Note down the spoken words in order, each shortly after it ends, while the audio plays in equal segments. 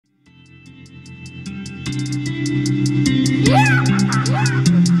Turn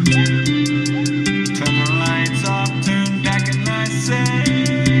the lights off, turn back and I say,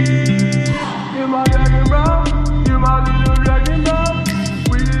 You're my dragon bro, you're my little dragon bro.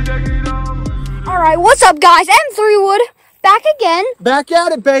 We did take it all. Alright, what's up guys? M3 Wood back again. Back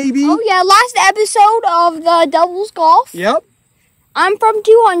at it, baby. Oh yeah, last episode of the doubles golf. Yep. I'm from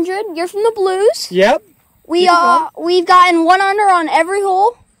 200, you're from the Blues. Yep. We've gotten 1 under on every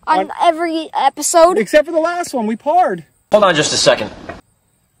hole, on every episode. Except for the last one, we parred. Hold on just a second.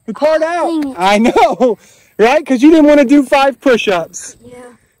 We parred out. dang it. I know, right? Because you didn't want to do 5 push-ups.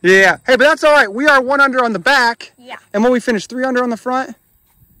 Yeah. Yeah. Hey, but that's all right. We are 1 under on the back. Yeah. And when we finished 3 under on the front,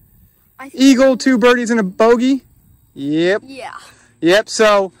 I think eagle, 2 birdies, and a bogey. Yep. Yeah. Yep.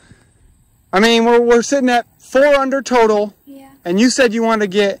 So, I mean, we're sitting at 4 under total. Yeah. And you said you wanted to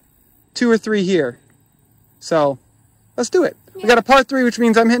get 2 or 3 here. So, let's do it. We got a par 3, which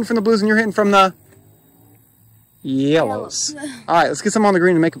means I'm hitting from the blues and you're hitting from the yellows. All right, let's get some on the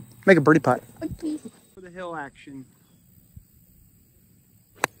green and make a birdie putt. Okay. For the hill action.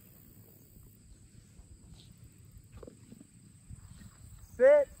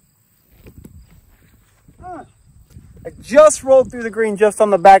 Sit. I just rolled through the green just on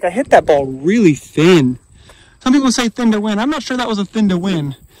the back. I hit that ball really thin. Some people say thin to win. I'm not sure that was a thin to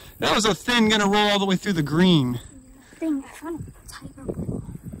win. That was a thin gonna roll all the way through the green. I found a tiger ball.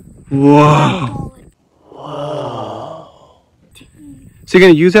 Whoa. Whoa. So you're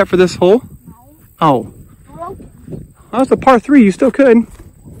gonna use that for this hole? No. Oh. Broken. Well, that's a par 3. You still could.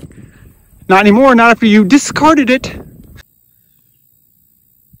 Not anymore. Not after you discarded it.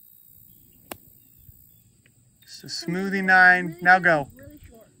 It's a smoothie 9. Now go. Really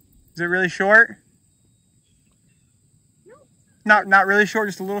short. Is it really short? No. Not really short,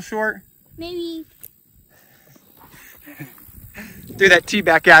 just a little short. Maybe. Do that tee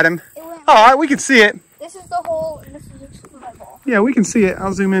back at him. It went. Oh, all right, we can see it. This is the hole, and this is my ball. Yeah, we can see it.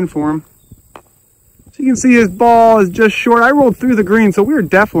 I'll zoom in for him. So you can see his ball is just short. I rolled through the green, so we were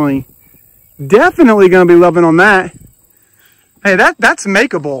definitely going to be loving on that. Hey, that's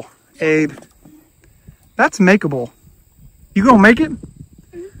makeable, Abe. That's makeable. You gonna make it?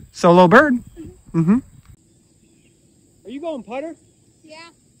 Solo bird? Mm-hmm. Are you going putter? Yeah.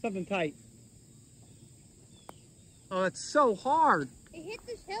 Something tight. Oh, it's so hard. It hit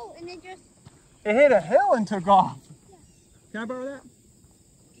this hill, and it just. It hit a hill and took off. Yeah. Can I borrow that?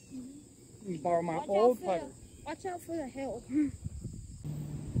 Let me borrow my old putter. Watch out for the hill.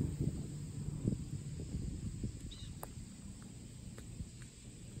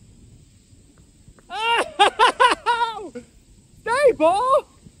 Stay, ball!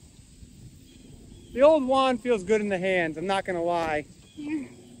 The old wand feels good in the hands, I'm not gonna lie.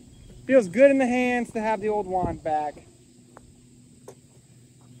 Feels good in the hands to have the old wand back.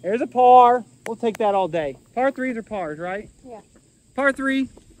 There's a par. We'll take that all day. Par 3s are pars, right? Yeah. Par 3,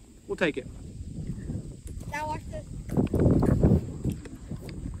 we'll take it. Now watch this.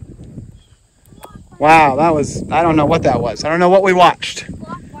 Wow, that was, I don't know what that was. I don't know what we watched,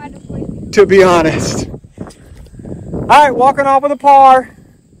 Block wide open. to be honest. All right, walking off with a par.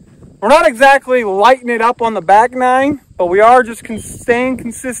 We're not exactly lighting it up on the back 9, but we are just staying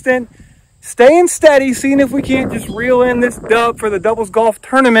consistent, staying steady, seeing if we can't just reel in this dub for the doubles golf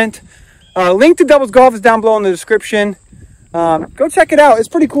tournament. Link to doubles golf is down below in the description. Go check it out. It's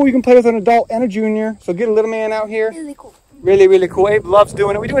pretty cool. You can play with an adult and a junior. So get a little man out here. Really cool. Really, really cool. Abe loves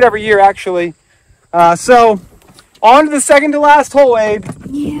doing it. We do it every year, actually. So on to the second to last hole, Abe.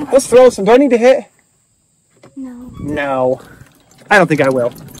 Yeah. Let's throw some. Do I need to hit? No. No. I don't think I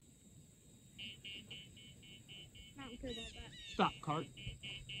will. Stop, cart.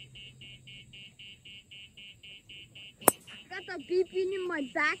 Got the beeping in my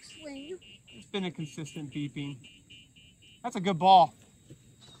backswing. It's been a consistent beeping. That's a good ball.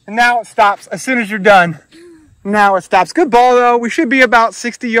 And now it stops as soon as you're done. Now it stops. Good ball, though. We should be about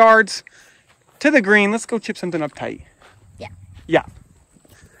 60 yards to the green. Let's go chip something up tight. Yeah. Yeah.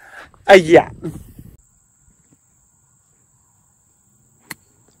 Yeah.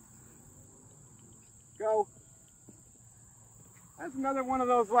 Go. That's another one of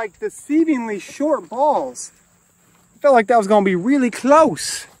those, like, deceivingly short balls. I felt like that was going to be really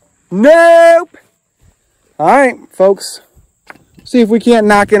close. Nope. All right, folks. See if we can't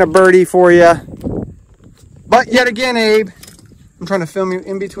knock in a birdie for you. But yet again, Abe, I'm trying to film you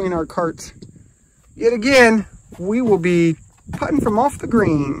in between our carts. Yet again, we will be putting from off the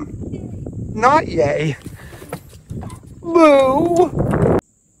green. Not yay. Boo.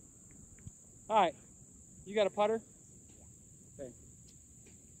 All right, you got a putter? Okay.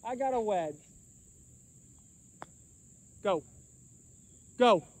 I got a wedge. Go.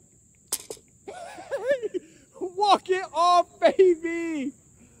 Go. Walk it off, baby.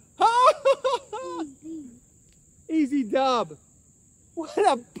 Easy dub. What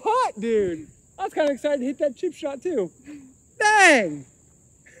a putt, dude. I was kind of excited to hit that chip shot too. Dang.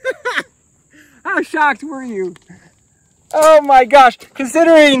 How shocked were you? Oh my gosh.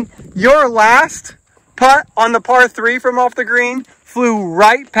 Considering your last putt on the par 3 from off the green flew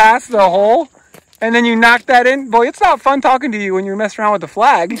right past the hole, and then you knocked that in. Boy, it's not fun talking to you when you're messing around with the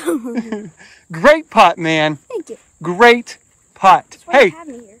flag. Great putt, man. Thank you. Great putt. Hey,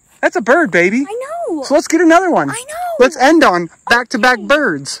 that's a bird, baby. I know. So let's get another one. I know. Let's end on back-to-back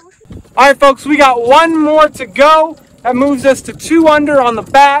birds. All right, folks, we got one more to go. That moves us to 2 under on the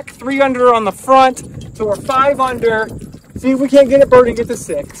back, 3 under on the front. So we're 5 under. See if we can't get a bird and get to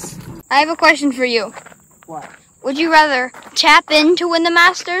 6. I have a question for you. What? Would you rather tap in to win the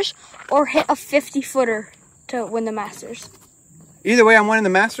Masters or hit a 50-footer to win the Masters? Either way, I'm winning the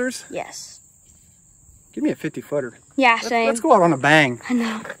Masters? Yes. Give me a 50-footer. Yeah, same. Let's go out on a bang. I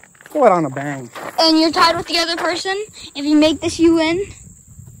know. Let's go out on a bang. And you're tied with the other person. If you make this, you win.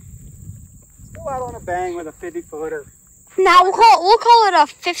 Let's go out on a bang with a 50-footer. Now we'll call it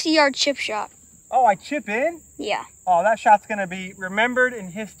a 50-yard chip shot. Oh, I chip in? Yeah. Oh, that shot's going to be remembered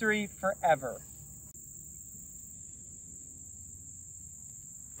in history forever.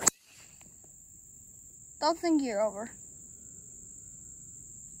 Don't think you're over.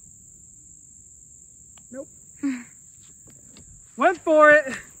 Nope. Went for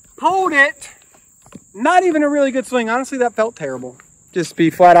it. Pulled it. Not even a really good swing. Honestly, that felt terrible. Just be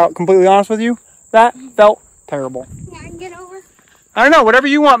flat out completely honest with you. That felt terrible. Yeah, I can get over. I don't know. Whatever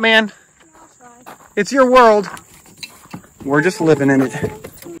you want, man. It's your world. We're just living in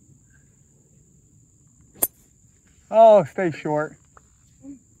it. Oh, stay short.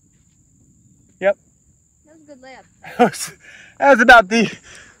 Yep. That was a good layup. That was about the...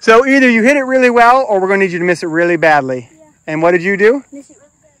 So either you hit it really well or we're going to need you to miss it really badly. Yeah. And what did you do? Miss it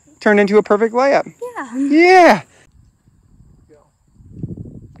really badly. Turned into a perfect layup. Yeah. Yeah.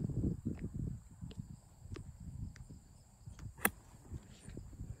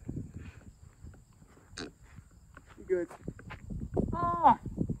 Good. Oh,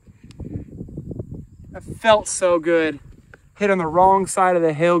 that felt so good. Hit on the wrong side of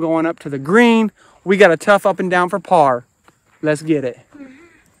the hill going up to the green. We got a tough up and down for par. Let's get it. You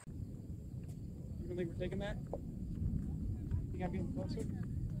don't think we're taking that? You gotta be closer.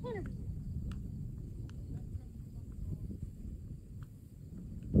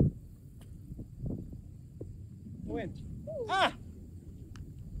 Win. Ah!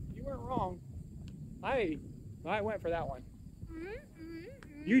 You weren't wrong. I went for that one.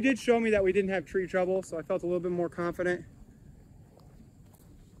 You did show me that we didn't have tree trouble, so I felt a little bit more confident.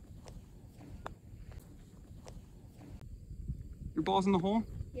 Your ball's in the hole?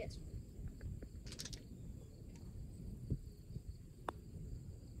 Yes.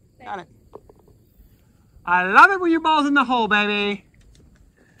 Got it. I love it when your ball's in the hole, baby.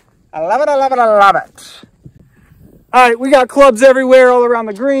 I love it, I love it, I love it. All right, we got clubs everywhere all around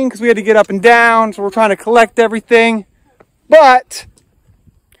the green because we had to get up and down, so we're trying to collect everything. But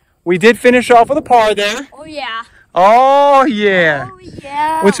we did finish off with a par there. Oh, yeah. Oh, yeah. Oh,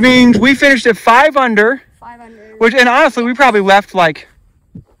 yeah. Which means we finished at 5 under. 5 under. Which, and honestly, we probably left like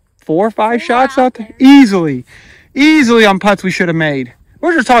 4 or 5 shots out there. Easily on putts we should have made.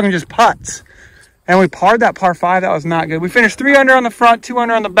 We're just talking just putts. And we parred that par 5. That was not good. We finished 3 under on the front, 2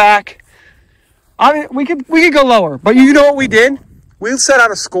 under on the back. I mean, we could go lower, but you know what we did? We set out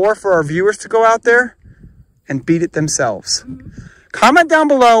a score for our viewers to go out there and beat it themselves. Comment down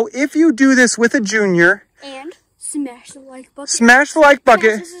below if you do this with a junior. And smash the like bucket. Smash the like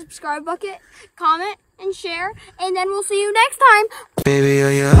bucket. Smash the subscribe bucket. Comment and share. And then we'll see you next time. Baby,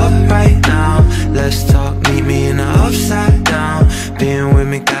 are you up right now? Let's talk, meet me in the upside down. Being with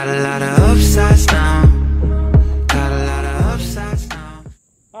me got a lot of upsides now. Got a lot of upsides now.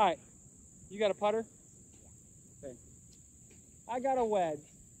 All right. You got a putter? Okay. I got a wedge.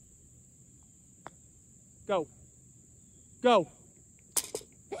 Go. Go.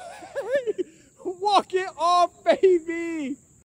 Walk it off, baby.